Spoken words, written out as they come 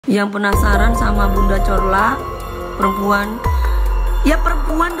Yang penasaran sama Bunda Corla, perempuan? Ya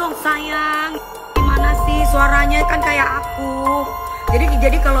perempuan dong sayang. Gimana sih suaranya kan kayak aku.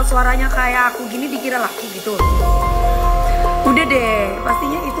 Jadi kalau suaranya kayak aku gini dikira laki gitu. Udah deh,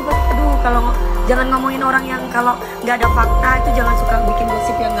 pastinya itu. Aduh, kalau jangan ngomongin orang yang kalau nggak ada fakta itu jangan suka bikin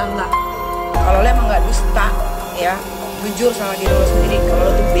gosip yang enggak. Kalau lo emang nggak dusta, ya jujur sama diri lo sendiri. Kalau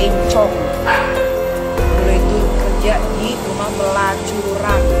lo tuh bencong, lo itu kerja di rumah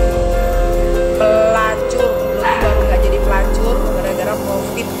pelacuran, pelacur. Lo tuh baru nggak jadi pelacur gara-gara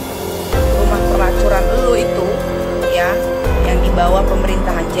profit rumah pelacuran lo itu, ya, yang dibawa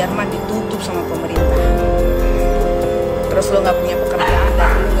pemerintahan Jerman ditutup sama pemerintah. Terus lo nggak punya pekerjaan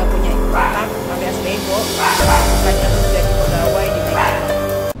dan lo nggak punya bakat alias bego, makanya lo jadi pegawai di mereka.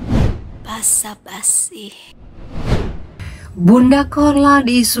 Basabasi. Bunda Corla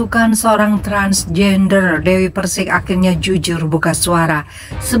diisukan seorang transgender. Dewi Perssik akhirnya jujur buka suara.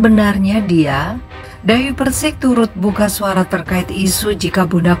 Sebenarnya Dewi Perssik turut buka suara terkait isu jika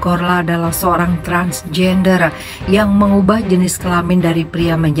Bunda Corla adalah seorang transgender yang mengubah jenis kelamin dari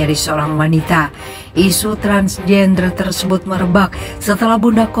pria menjadi seorang wanita. Isu transgender tersebut merebak setelah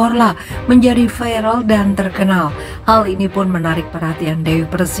Bunda Corla menjadi viral dan terkenal. Hal ini pun menarik perhatian Dewi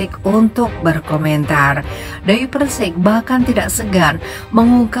Perssik untuk berkomentar. Dewi Perssik bahkan tidak segan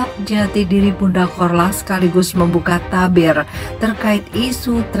mengungkap jati diri Bunda Corla sekaligus membuka tabir terkait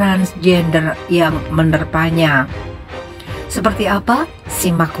isu transgender yang menerpanya. Seperti apa?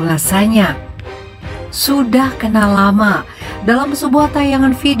 Simak ulasannya. Sudah kenal lama. Dalam sebuah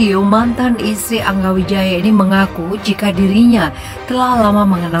tayangan video, mantan istri Angga Wijaya ini mengaku jika dirinya telah lama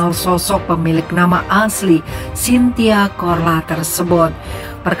mengenal sosok pemilik nama asli Cynthia Corla tersebut.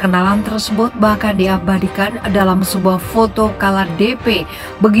 Perkenalan tersebut bahkan diabadikan dalam sebuah foto kala DP,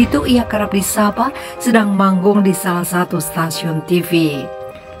 begitu ia kerap disapa sedang manggung di salah satu stasiun TV.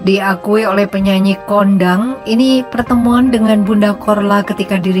 Diakui oleh penyanyi kondang, ini pertemuan dengan Bunda Corla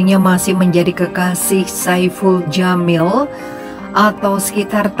ketika dirinya masih menjadi kekasih Saiful Jamil atau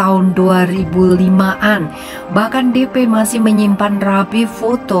sekitar tahun 2005-an. Bahkan DP masih menyimpan rapi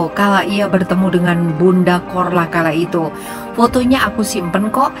foto kala ia bertemu dengan Bunda Corla kala itu. Fotonya aku simpen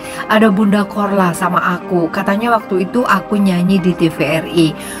kok, ada Bunda Corla sama aku. Katanya waktu itu aku nyanyi di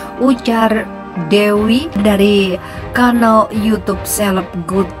TVRI, ujar Dewi dari kanal YouTube Selamat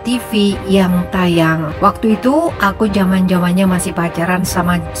TV yang tayang. Waktu itu aku zaman-zamannya masih pacaran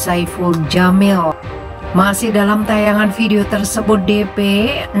sama Saiful Jamil. Masih dalam tayangan video tersebut, DP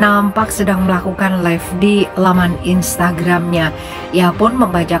nampak sedang melakukan live di laman Instagramnya. Ia pun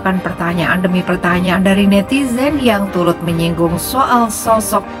membacakan pertanyaan demi pertanyaan dari netizen yang turut menyinggung soal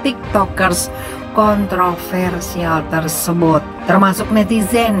sosok TikTokers kontroversial tersebut. Termasuk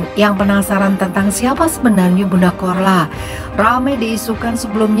netizen yang penasaran tentang siapa sebenarnya Bunda Corla. Ramai diisukan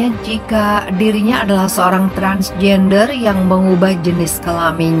sebelumnya jika dirinya adalah seorang transgender yang mengubah jenis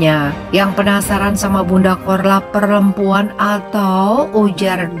kelaminnya. Yang penasaran sama Bunda Corla perempuan atau,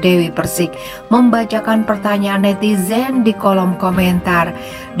 ujar Dewi Perssik membacakan pertanyaan netizen di kolom komentar.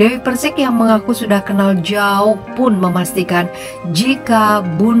 Dewi Perssik yang mengaku sudah kenal jauh pun memastikan jika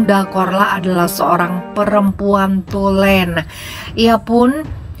Bunda Corla adalah seorang perempuan tulen. Ia pun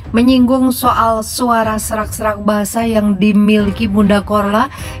menyinggung soal suara serak-serak basa yang dimiliki Bunda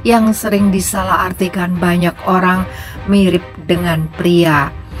Corla yang sering disalahartikan banyak orang mirip dengan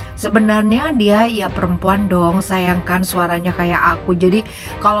pria. Sebenarnya ya perempuan dong, sayangkan suaranya kayak aku. Jadi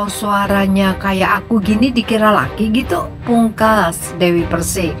kalau suaranya kayak aku gini dikira laki gitu, pungkas Dewi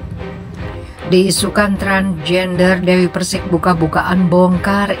Perssik. Diisukan transgender, Dewi Perssik buka-bukaan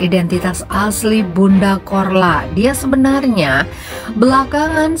bongkar identitas asli Bunda Corla. Dia sebenarnya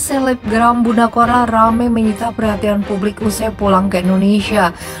belakangan selebgram Bunda Corla ramai menyita perhatian publik usai pulang ke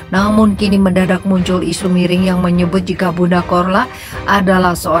Indonesia. Namun kini mendadak muncul isu miring yang menyebut jika Bunda Corla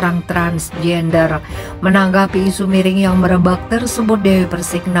adalah seorang transgender. Menanggapi isu miring yang merebak tersebut, Dewi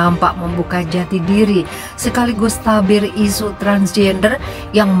Perssik nampak membuka jati diri sekaligus tabir isu transgender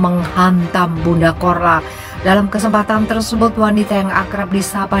yang menghantam Bunda Corla. Dalam kesempatan tersebut, wanita yang akrab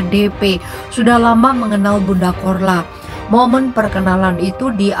disapa DP sudah lama mengenal Bunda Corla. Momen perkenalan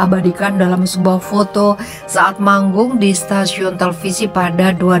itu diabadikan dalam sebuah foto saat manggung di stasiun televisi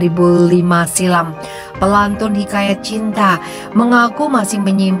pada 2005 silam. Pelantun Hikayat Cinta mengaku masih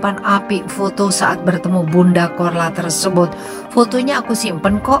menyimpan api foto saat bertemu Bunda Corla tersebut. Fotonya aku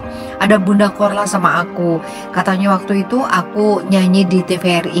simpen kok, ada Bunda Corla sama aku. Katanya waktu itu aku nyanyi di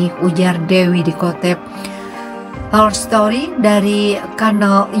TVRI, ujar Dewi dikutip Our Story dari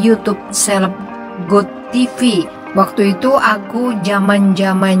kanal YouTube Selamat TV. Waktu itu aku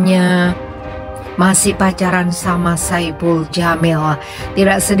zaman-zamannya masih pacaran sama Saipul Jamil.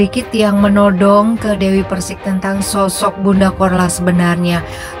 Tidak sedikit yang menodong ke Dewi Perssik tentang sosok Bunda Corla sebenarnya.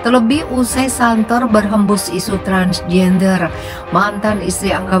 Terlebih usai santer berhembus isu transgender, mantan istri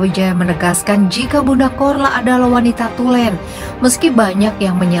Angga Wijaya menegaskan jika Bunda Corla adalah wanita tulen. Meski banyak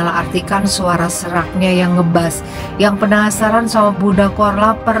yang menyalahartikan suara seraknya yang ngebas, yang penasaran sama Bunda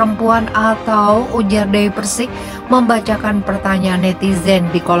Corla perempuan atau, ujar Dewi Perssik membacakan pertanyaan netizen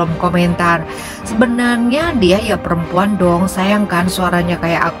di kolom komentar. Sebenarnya dia ya perempuan dong, sayang kan suaranya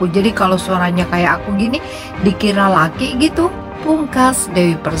kayak aku. Jadi kalau suaranya kayak aku gini dikira laki gitu, pungkas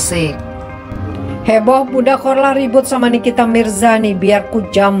Dewi Perssik. Heboh Bunda Corla ribut sama Nikita Mirzani, biar ku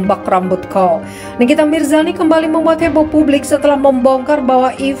jambak rambut kau. Nikita Mirzani kembali membuat heboh publik setelah membongkar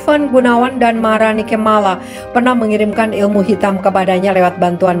bahwa Ivan Gunawan dan Maharani Kemala pernah mengirimkan ilmu hitam kepadanya lewat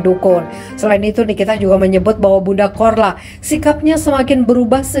bantuan dukun. Selain itu, Nikita juga menyebut bahwa Bunda Corla sikapnya semakin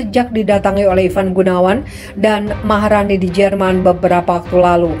berubah sejak didatangi oleh Ivan Gunawan dan Maharani di Jerman beberapa waktu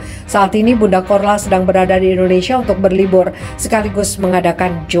lalu. Saat ini Bunda Corla sedang berada di Indonesia untuk berlibur sekaligus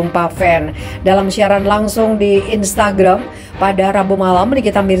mengadakan jumpa fan. Dalam siaran langsung di Instagram pada Rabu malam,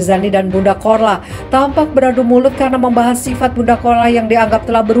 Nikita Mirzani dan Bunda Corla tampak beradu mulut karena membahas sifat Bunda Corla yang dianggap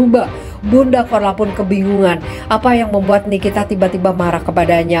telah berubah. Bunda Corla pun kebingungan apa yang membuat Nikita tiba-tiba marah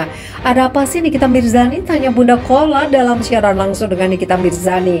kepadanya. Ada apa sih Nikita Mirzani? Tanya Bunda Corla dalam siaran langsung dengan Nikita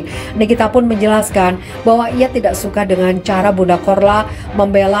Mirzani. Nikita pun menjelaskan bahwa ia tidak suka dengan cara Bunda Corla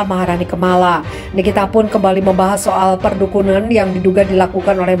membela Maharani Kemala. Nikita pun kembali membahas soal perdukunan yang diduga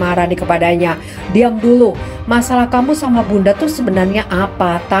dilakukan oleh Maharani kepadanya. Diam dulu, masalah kamu sama Bunda tuh sebenarnya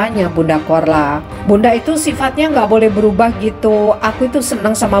apa? Tanya Bunda Corla. Bunda itu sifatnya nggak boleh berubah gitu. Aku itu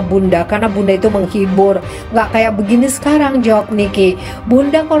senang sama Bunda karena Bunda itu menghibur, nggak kayak begini sekarang, jawab Niki.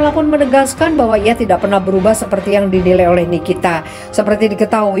 Bunda Corla pun menegaskan bahwa ia tidak pernah berubah seperti yang dinilai oleh Nikita. Seperti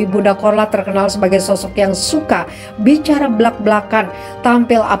diketahui, Bunda Corla terkenal sebagai sosok yang suka bicara belak-belakan,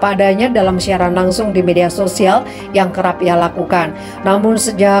 tampil apa adanya dalam siaran langsung di media sosial yang kerap ia lakukan. Namun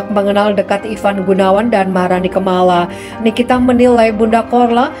sejak mengenal dekat Ivan Gunawan dan Maharani Kemala, Nikita menilai Bunda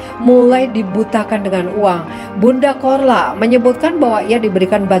Corla mulai dibutakan dengan uang. Bunda Corla menyebutkan bahwa ia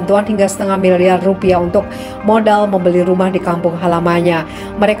diberikan bantuan hingga $500 miliar untuk modal membeli rumah di kampung halamannya.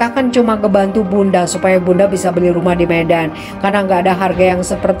 Mereka kan cuma ngebantu Bunda supaya Bunda bisa beli rumah di Medan, karena nggak ada harga yang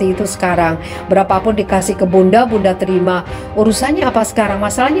seperti itu sekarang. Berapapun dikasih ke Bunda, Bunda terima. Urusannya apa sekarang?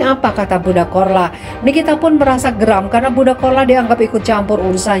 Masalahnya apa? Kata Bunda Corla. Nikita pun merasa geram karena Bunda Corla dianggap ikut campur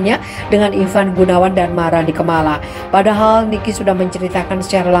urusannya dengan Ivan Gunawan dan Maharani Kemala. Padahal Niki sudah menceritakan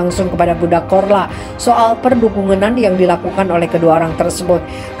secara langsung kepada Bunda Corla soal perdukunan yang dilakukan oleh kedua orang tersebut.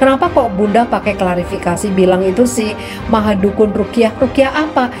 Kenapa kok Bunda pakai klarifikasi bilang itu sih maha dukun rukiah? Rukiah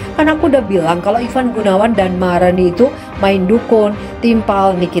apa? Kan aku udah bilang kalau Ivan Gunawan dan Maharani itu main dukun,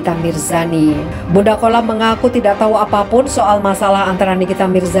 timpal Nikita Mirzani. Bunda Corla mengaku tidak tahu apapun soal masalah antara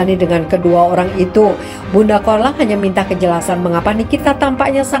Nikita Mirzani dengan kedua orang itu. Bunda Corla hanya minta kejelasan mengapa Nikita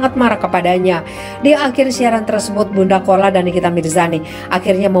tampaknya sangat marah kepadanya. Di akhir siaran tersebut, Bunda Corla dan Nikita Mirzani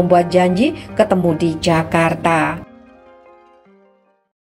akhirnya membuat janji ketemu di Jakarta.